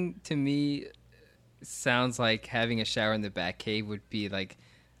something to me sounds like having a shower in the Batcave would be like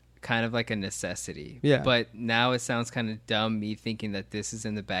kind of like a necessity. Yeah. But now it sounds kind of dumb, me thinking that this is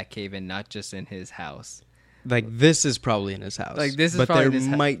in the Batcave and not just in his house. Like, this is probably in his house. Like, this is but probably there in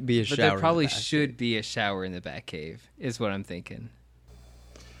his might be a shower. But there probably in the Batcave. should be a shower in the Batcave, is what I'm thinking.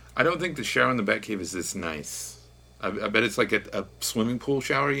 I don't think the shower in the Batcave is this nice. I bet it's like a swimming pool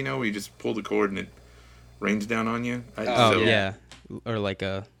shower, where you just pull the cord and it rains down on you. Yeah. Or like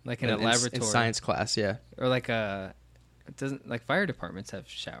Like in a laboratory. In science class, yeah. Or like a it doesn't like fire departments have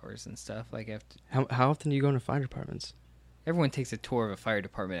showers and stuff. Like How often do you go into fire departments? everyone takes a tour of a fire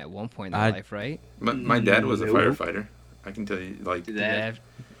department at one point in their life, right? My dad was a Nope. firefighter. I can tell you, like, Do Do they that. have-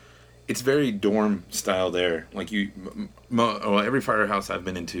 it's very dorm style there. Like every firehouse I've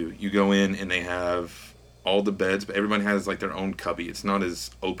been into, you go in and they have all the beds, but everyone has like their own cubby. It's not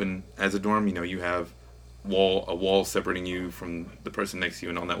as open as a dorm. You know, you have a wall separating you from the person next to you,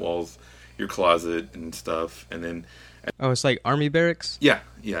 and on that wall's your closet and stuff. And then Oh, it's like army barracks. yeah,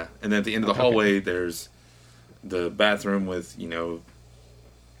 and then at the end of the Okay. hallway, there's the bathroom with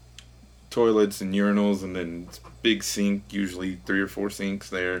toilets and urinals, and then big sink, usually 3 or 4 sinks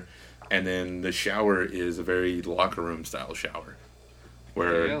there. And then the shower is a very locker room style shower,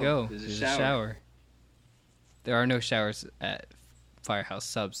 where There There you you go. There's a There's shower. There are no showers at Firehouse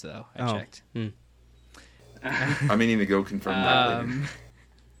Subs, though. I Oh. checked. I may need to go confirm that later.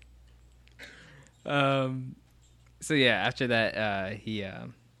 So yeah, after that,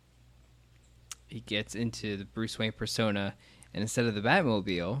 he gets into the Bruce Wayne persona, and instead of the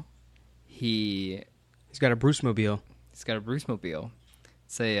Batmobile, he's He's got a Bruce Mobile. got a Bruce Mobile.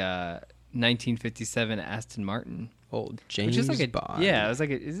 It's a 1957 Aston Martin. Old James Which is like a Bond. yeah, it was like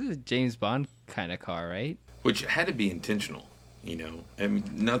this is a James Bond kind of car, right? Which had to be intentional, I mean,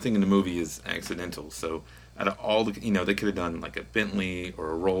 nothing in the movie is accidental. So out of all the, they could have done like a Bentley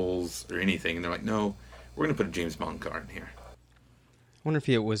or a Rolls or anything, and they're like, no, we're gonna put a James Bond car in here. I wonder if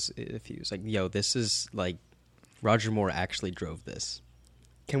he was like, yo, this is like Roger Moore actually drove this.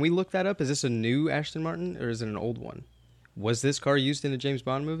 Can we look that up? Is this a new Aston Martin or is it an old one? Was this car used in a James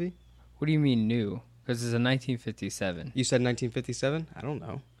Bond movie? What do you mean new? Because it's a 1957. You said 1957? I don't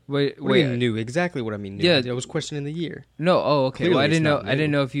know. Wait, What do you mean new? Exactly what I mean new. Yeah. I was questioning the year. No, oh, okay. Well, Clearly I it's didn't know. not I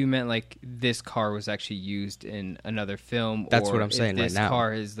didn't new. know if you meant like this car was actually used in another film. That's or what I'm if saying right this now.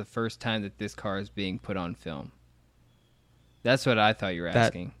 car is the first time that this car is being put on film. That's what I thought you were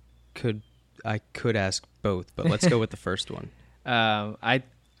That- asking. I could ask both, but let's go with the first one.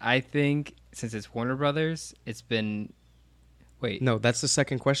 I think since it's Warner Brothers, it's been. Wait, No, that's the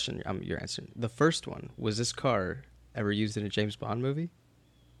second question you're answering. The first one, was this car ever used in a James Bond movie?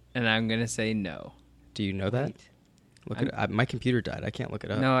 and I'm gonna say no. Do you know that? Wait. Look at my computer died. I can't look it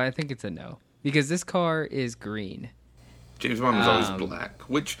up. No, I think it's a no because this car is green. James Bond was always black.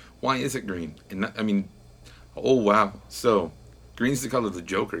 Why is it green? And I mean, oh wow. So green's the color of the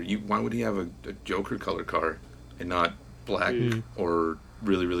Joker. Why would he have a Joker color car and not black or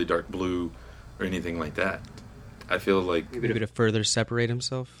really really dark blue or anything like that? I feel like Maybe to further separate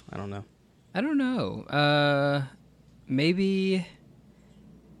himself? I don't know. I don't know. Maybe.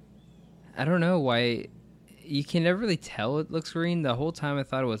 I don't know why. You can never really tell it looks green. The whole time I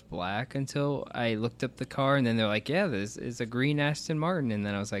thought it was black until I looked up the car, and then they're like, "Yeah, this is a green Aston Martin." And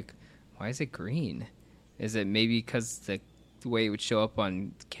then I was like, "Why is it green? Is it maybe because the way it would show up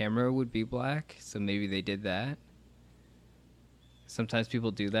on camera would be black? So maybe they did that." Sometimes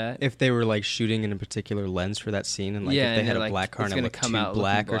people do that. If they were like shooting in a particular lens for that scene, and like Yeah, if they and had they're a like, black car it's and it gonna looked come too out looking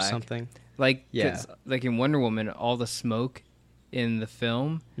black or black. something. Like, Yeah. 'cause, like in Wonder Woman, all the smoke in the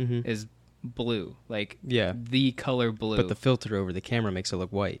film Mhm. is blue, like Yeah. the color blue, But the filter over the camera makes it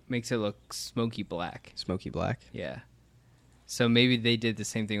look white, makes it look smoky black. smoky black. Yeah. So maybe they did the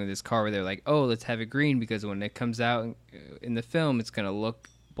same thing with this car, where they're like, "Oh, let's have it green because when it comes out in the film, it's gonna look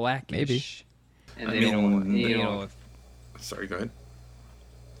blackish." And I they mean, don't want, You know, sorry, go ahead.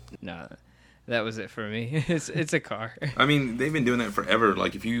 no, that was it for me. It's a car. I mean, they've been doing that forever.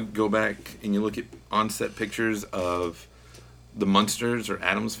 Like, if you go back and you look at on-set pictures of the Munsters or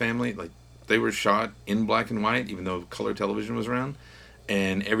Addams Family, like, they were shot in black and white, even though color television was around.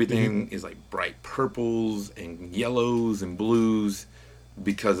 And everything is, like, bright purples and yellows and blues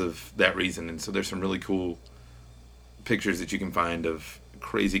because of that reason. And so there's some really cool pictures that you can find of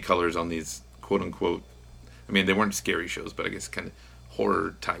crazy colors on these quote-unquote... I mean, they weren't scary shows, but I guess kind of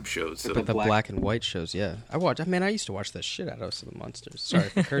horror-type shows. So But the black- black and white shows, yeah. I used to watch the shit out of some of the Monsters. Sorry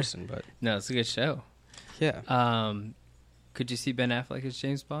for cursing, but No, it's a good show. yeah. Could you see Ben Affleck as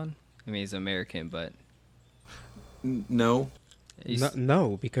James Bond? I mean, he's American, but no.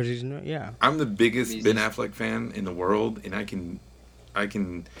 No, because he's not. Yeah. I'm the biggest He's Ben just- Affleck fan in the world, and I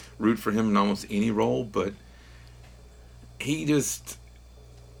can root for him in almost any role, but he just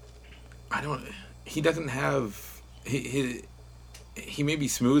he doesn't have he may be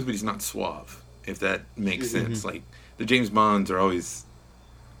smooth, but he's not suave, if that makes sense. Like, the James Bonds are always,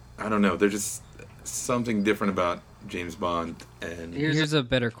 I don't know, they're just something different about James Bond. And here's a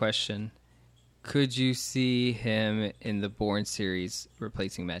better question. Could you see him in the Bourne series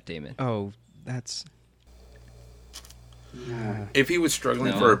replacing Matt Damon? Oh, that's. if he was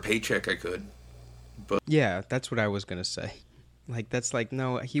struggling No. for a paycheck, I could. But Yeah, that's what I was gonna say. Like that's like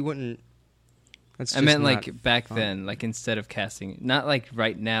no, he wouldn't. That's I just meant not like back fun. then, like instead of casting, not like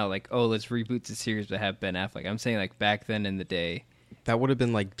right now, like oh let's reboot the series but have Ben Affleck. I'm saying like back then in the day. That would have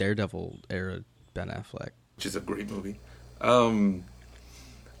been like Daredevil era Ben Affleck. which is a great movie.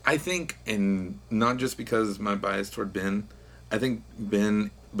 I think, and not just because my bias toward Ben, I think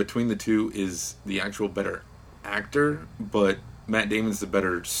Ben, between the two, is the actual better actor, but Matt Damon's the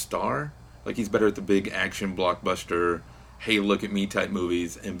better star. Like, he's better at the big action blockbuster, hey, look at me type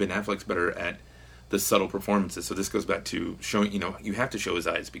movies, and Ben Affleck's better at the subtle performances. So this goes back to showing, you have to show his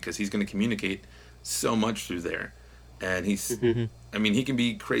eyes because he's going to communicate so much through there. And he's, I mean, he can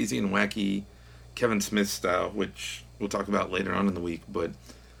be crazy and wacky, Kevin Smith style, which we'll talk about later on in the week, but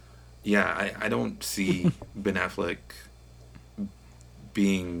yeah, I don't see Ben Affleck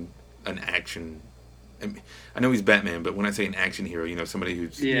being an action. I know he's Batman, but when I say an action hero, somebody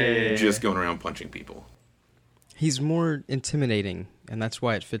who's just going around punching people. He's more intimidating, and that's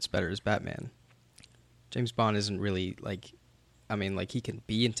why it fits better as Batman. James Bond isn't really like, I mean, like he can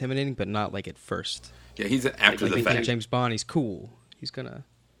be intimidating, but not like at first. Yeah, he's after Like the you think fact. James Bond, he's cool. He's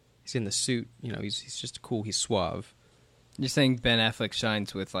in the suit. He's just cool. He's suave. You're saying Ben Affleck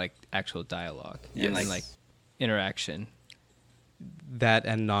shines with like actual dialogue and Yes. like interaction. That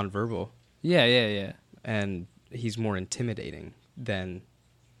and nonverbal, Yeah. and he's more intimidating than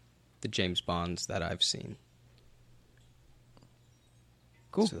the James Bonds that I've seen.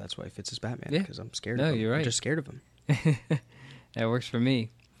 Cool. So that's why he fits as Batman, Yeah. because I'm scared No, of him. you're right. I'm just scared of him. That works for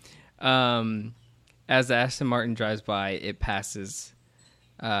me. As the Aston Martin drives by, it passes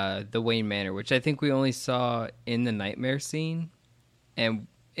the Wayne Manor, which I think we only saw in the nightmare scene. And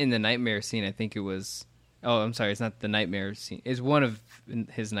in the nightmare scene, I think it was... Oh, I'm sorry, it's not the nightmare scene. It's one of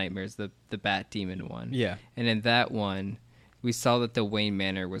his nightmares, the Bat Demon one. Yeah. And in that one, we saw that the Wayne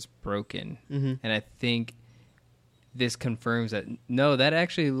Manor was broken. Mhm. And I think this confirms that, no, that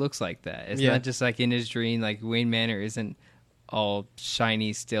actually looks like that. It's Yeah. not just like in his dream. Like, Wayne Manor isn't all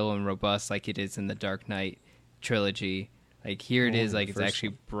shiny, still, and robust like it is in the Dark Knight trilogy. Like, here it Oh, is, like, the it's first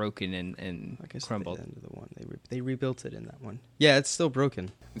actually broken and I guess crumbled. at the end of the one, they rebuilt it in that one. Yeah, it's still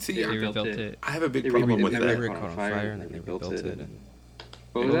broken. See, They I rebuilt it. have a big They problem rebuilt with it, They that. never were caught on fire, and then they rebuilt it. And What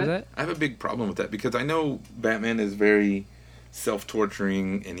What was was that? that? I have a big problem with that because I know Batman is very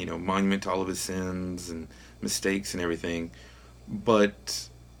self-torturing and monument to all of his sins and mistakes and everything, but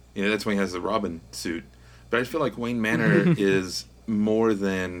that's when he has the Robin suit. But I feel like Wayne Manor is more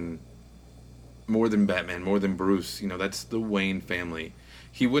than Batman, more than Bruce. That's the Wayne family.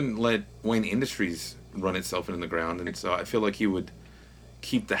 He wouldn't let Wayne Industries run itself into the ground, and so I feel like he would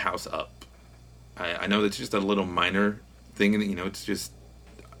keep the house up. I know that's just a little minor thing, and it's just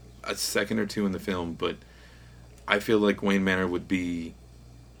a second or two in the film, but I feel like Wayne Manor would be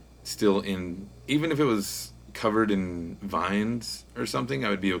still in, even if it was covered in vines or something, I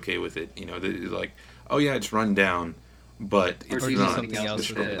would be okay with it. Like, oh yeah, it's run down, but Or it's Or do do not something else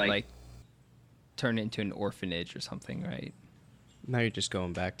with destroyed. it, like- like turn it into an orphanage or something, right? now you're just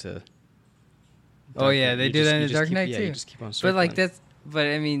going back to. Oh yeah, they do that in you the just Dark keep- Knight yeah, too. You just keep on But like circling. but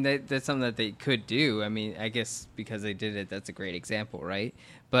I mean that's something that they could do. I mean, I guess because they did it, that's a great example, right?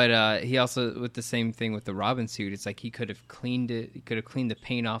 But he also, with the same thing with the Robin suit, it's like he could have cleaned it. He could have cleaned the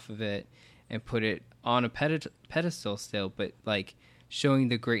paint off of it and put it on a pedestal still, but like showing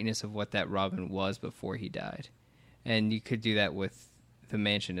the greatness of what that Robin was before he died. And you could do that with the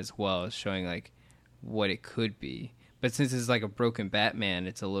mansion as well, as showing like what it could be. But since it's like a broken Batman,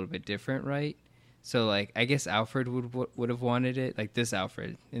 it's a little bit different, right? So like I guess Alfred would have wanted it. Like this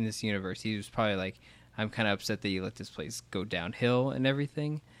Alfred in this universe, he was probably like, I'm kind of upset that you let this place go downhill and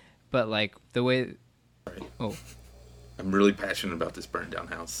everything. But like the way, oh I'm really passionate about this burned down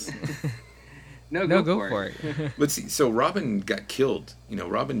house. No, no, go, go for it. But see, so Robin got killed.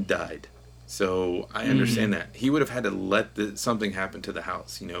 Robin died. So I understand that. He would have had to let something happen to the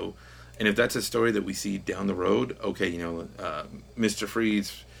house, And if that's a story that we see down the road, okay, Mr.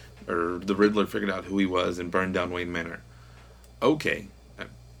 Freeze or the Riddler figured out who he was and burned down Wayne Manor. Okay. I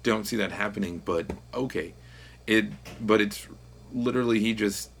don't see that happening, but okay. But it's literally he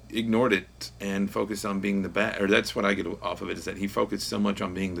just ignored it and focused on being the Bat. Or that's what I get off of it, is that he focused so much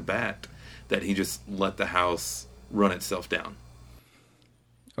on being the Bat that he just let the house run itself down.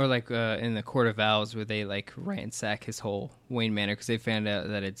 Or like in the Court of Owls, where they like ransack his whole Wayne Manor because they found out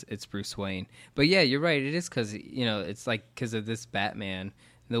that it's Bruce Wayne. But yeah, you're right. It is because it's like because of this Batman,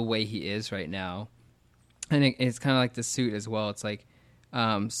 the way he is right now, and it's kind of like the suit as well. It's like,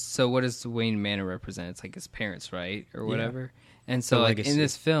 so what does Wayne Manor represent? It's like his parents, right, or whatever. And so The like in legacy.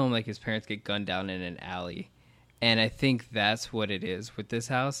 this film, like his parents get gunned down in an alley, and I think that's what it is with this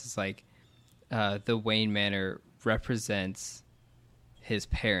house. It's like the Wayne Manor represents his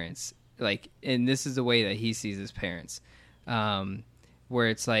parents, like, and this is the way that he sees his parents, where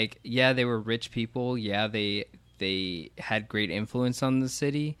it's like, yeah, they were rich people, yeah, they had great influence on the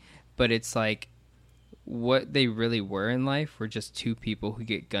city, but it's like what they really were in life were just two people who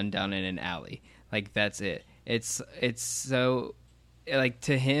get gunned down in an alley. Like, that's it. It's so, like,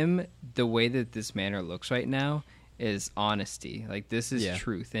 to him, the way that this manor looks right now is honesty. Like, this is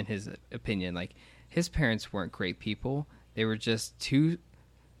truth in his opinion. Like, his parents weren't great people. They were just two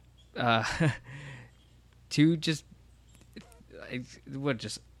just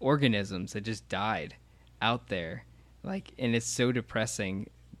organisms that just died out there. Like, and it's so depressing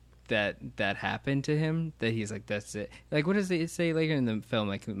that happened to him, that he's like, that's it. Like, what does it say later in the film?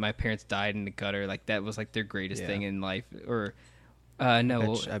 Like, my parents died in the gutter. Like, that was like their greatest thing in life. Or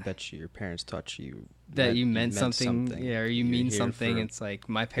no, I bet you your parents taught you that you meant something. Yeah, or you mean something. It's like,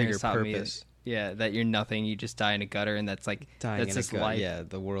 my parents taught purpose. me that you're nothing. You just die in a gutter, and that's like dying that's in just a gut. life. Yeah,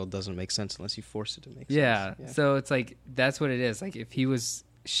 the world doesn't make sense unless you force it to make sense. Yeah. So it's like, that's what it is. Like, if he was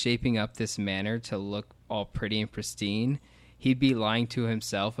shaping up this manor to look all pretty and pristine, he'd be lying to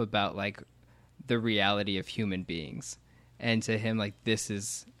himself about, like, the reality of human beings. And to him, like, this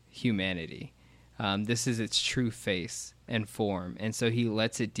is humanity. This is its true face and form. And so he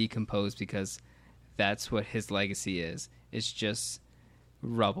lets it decompose because that's what his legacy is. It's just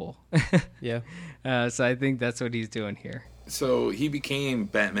rubble. Yeah. So I think that's what he's doing here. So he became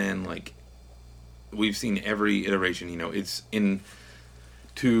Batman, like, we've seen every iteration, it's in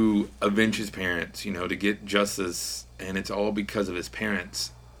to avenge his parents, to get justice, and it's all because of his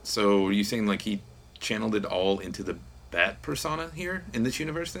parents. So are you saying, like, he channeled it all into the Bat persona here in this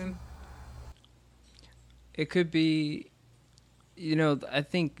universe then? It could be, I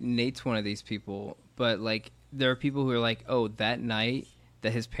think Nate's one of these people, but, like, there are people who are like, oh, that night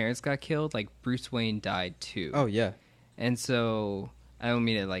that his parents got killed, like, Bruce Wayne died too. Oh, yeah. And so, I don't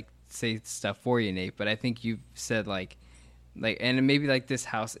mean to, like, say stuff for you, Nate, but I think you've said, like, and maybe, like, this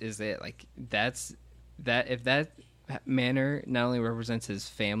house is it. Like, that's, that, if that manor not only represents his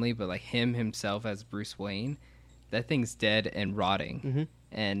family, but, like, himself as Bruce Wayne, that thing's dead and rotting. Mm-hmm.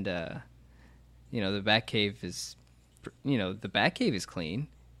 And, the Batcave is, the Batcave is clean.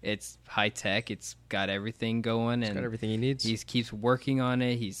 It's high tech. It's got everything going. It's got everything he needs. He keeps working on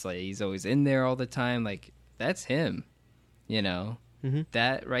it. He's always in there all the time. Like, that's him, Mm-hmm.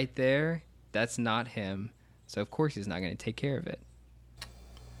 That right there, that's not him. So of course he's not going to take care of it.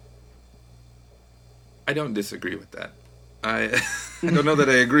 I don't disagree with that. I don't know that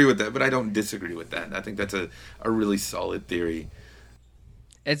I agree with that, but I don't disagree with that. I think that's a really solid theory.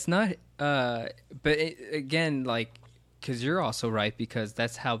 It's not, but again, like, because you're also right, because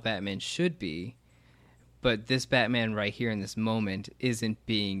that's how Batman should be. But this Batman right here in this moment isn't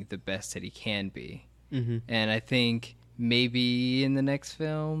being the best that he can be. Mm-hmm. And I think maybe in the next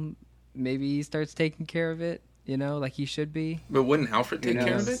film, maybe he starts taking care of it, like he should be. But wouldn't Alfred take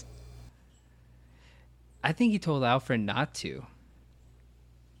care of it? I think he told Alfred not to.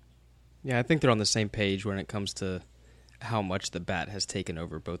 Yeah, I think they're on the same page when it comes to how much the Bat has taken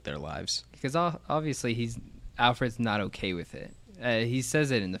over both their lives. Because obviously Alfred's not okay with it. He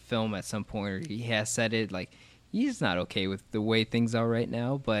says it in the film at some point, or he has said it, like, he's not okay with the way things are right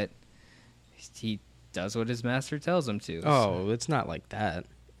now, but he does what his master tells him to. Oh, it's not like that.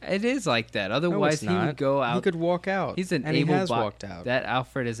 It is like that. Otherwise, no, he would go out. He could walk out. He's an he has walked out. That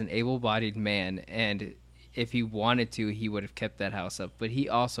Alfred is an able-bodied man, and if he wanted to, he would have kept that house up. But he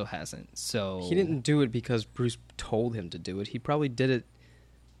also hasn't. So he didn't do it because Bruce told him to do it. He probably did it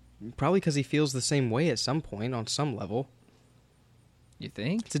because he feels the same way at some point on some level. You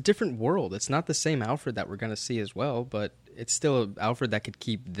think? It's a different world. It's not the same Alfred that we're going to see as well, but it's still an Alfred that could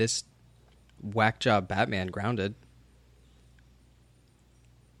keep this whack job Batman grounded.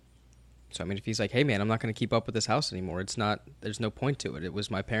 So, I mean, if he's like, hey, man, I'm not going to keep up with this house anymore, there's no point to it. It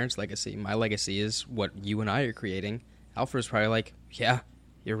was my parents' legacy. My legacy is what you and I are creating. Alfred's probably like, yeah,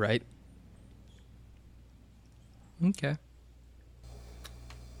 you're right. Okay.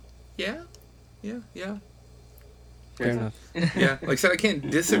 Yeah. Fair enough. Yeah, like I said, I can't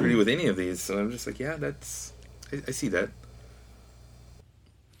disagree with any of these, so I'm just like, yeah, I see that.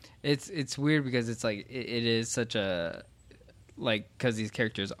 It's weird because it's like, it is such a, like, because these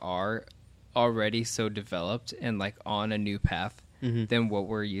characters are already so developed and, like, on a new path than what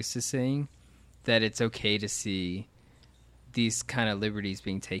we're used to seeing, that it's okay to see these kind of liberties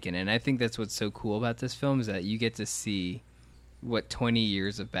being taken. And I think that's what's so cool about this film, is that you get to see what 20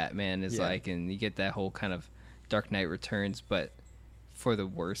 years of Batman is like, and you get that whole kind of Dark Knight Returns, but for the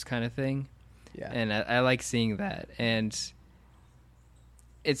worse kind of thing. Yeah. And I like seeing that. And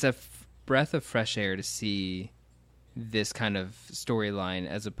it's a breath of fresh air to see this kind of storyline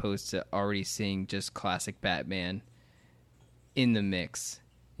as opposed to already seeing just classic Batman in the mix,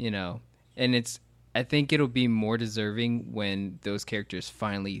 you know. And I think it'll be more deserving when those characters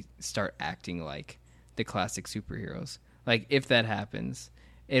finally start acting like the classic superheroes. Like, if that happens,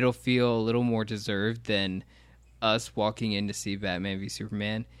 it'll feel a little more deserved than us walking in to see Batman v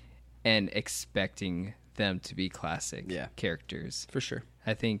Superman and expecting them to be classic characters. For sure.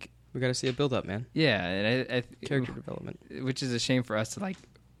 I think We got to see a build-up, man. yeah, and I Character development. which is a shame for us to like.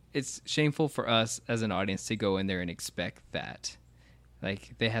 It's shameful for us as an audience to go in there and expect that.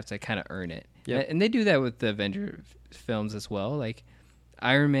 Like, they have to kind of earn it. Yep. And they do that with the Avenger films as well. Like,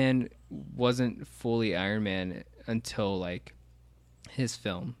 Iron Man wasn't fully Iron Man until like his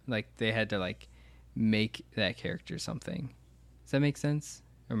film. Like, they had to like make that character something. Does that make sense?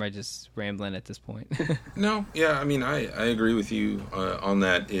 Or am I just rambling at this point? No, yeah, I mean, I agree with you on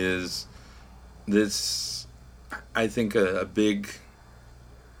that. Is this, I think, a big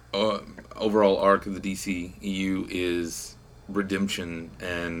overall arc of the DCEU is redemption,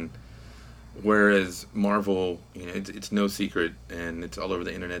 and whereas Marvel, you know, it's no secret, and it's all over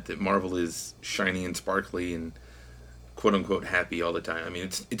the internet that Marvel is shiny and sparkly and quote unquote happy all the time. I mean,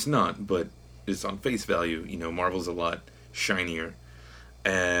 it's not, but it's on face value. You know, Marvel's a lot shinier.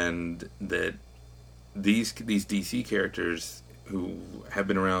 And that these DC characters who have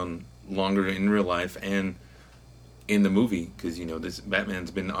been around longer in real life and in the movie, because, you know, this Batman's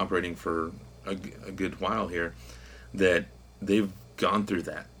been operating for a good while here, that they've gone through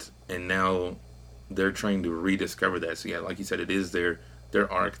that, and now they're trying to rediscover that. So yeah, like you said, it is their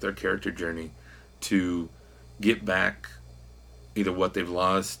arc, their character journey to get back either what they've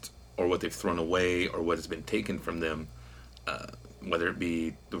lost or what they've thrown away or what has been taken from them. Whether it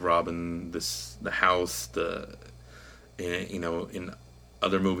be the Robin, the house, you know, in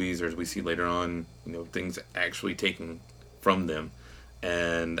other movies, or as we see later on, you know, things actually taken from them.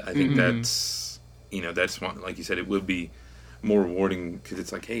 And I think that's, you know, that's one, like you said, it would be more rewarding because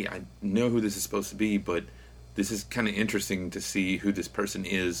it's like, hey, I know who this is supposed to be, but this is kind of interesting to see who this person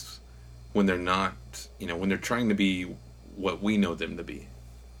is when they're not, you know, when they're trying to be what we know them to be.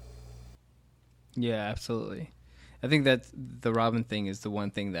 Yeah, absolutely. I think that the Robin thing is the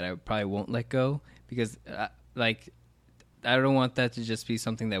one thing that I probably won't let go because, like, I don't want that to just be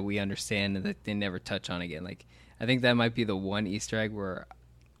something that we understand and that they never touch on again. Like, I think that might be the one Easter egg where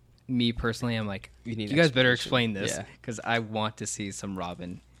me personally, I'm like, you guys better explain this because I want to see some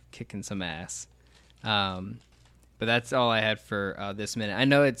Robin kicking some ass. But that's all I had for this minute. I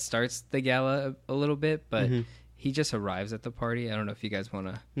know it starts the gala a little bit, but he just arrives at the party. I don't know if you guys want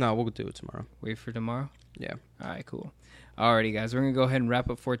to... No, we'll do it tomorrow. Wait for tomorrow? Yeah. All right, cool. Alrighty, guys, we're going to go ahead and wrap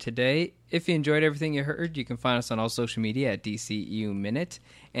up for today. If you enjoyed everything you heard, you can find us on all social media at DCU Minute.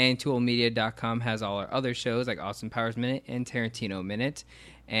 And ToolMedia.com has all our other shows like Austin Powers Minute and Tarantino Minute.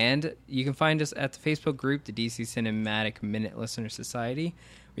 And you can find us at the Facebook group, the DC Cinematic Minute Listener Society,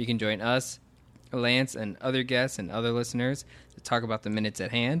 where you can join us, Lance, and other guests and other listeners to talk about the minutes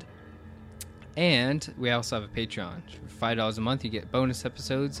at hand. And we also have a Patreon. For $5 a month, you get bonus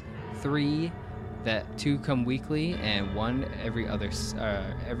episodes, 2 come weekly, and 1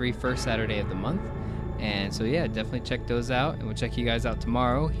 every first Saturday of the month. And so, yeah, definitely check those out. And we'll check you guys out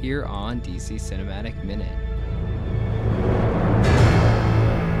tomorrow here on DC Cinematic Minute.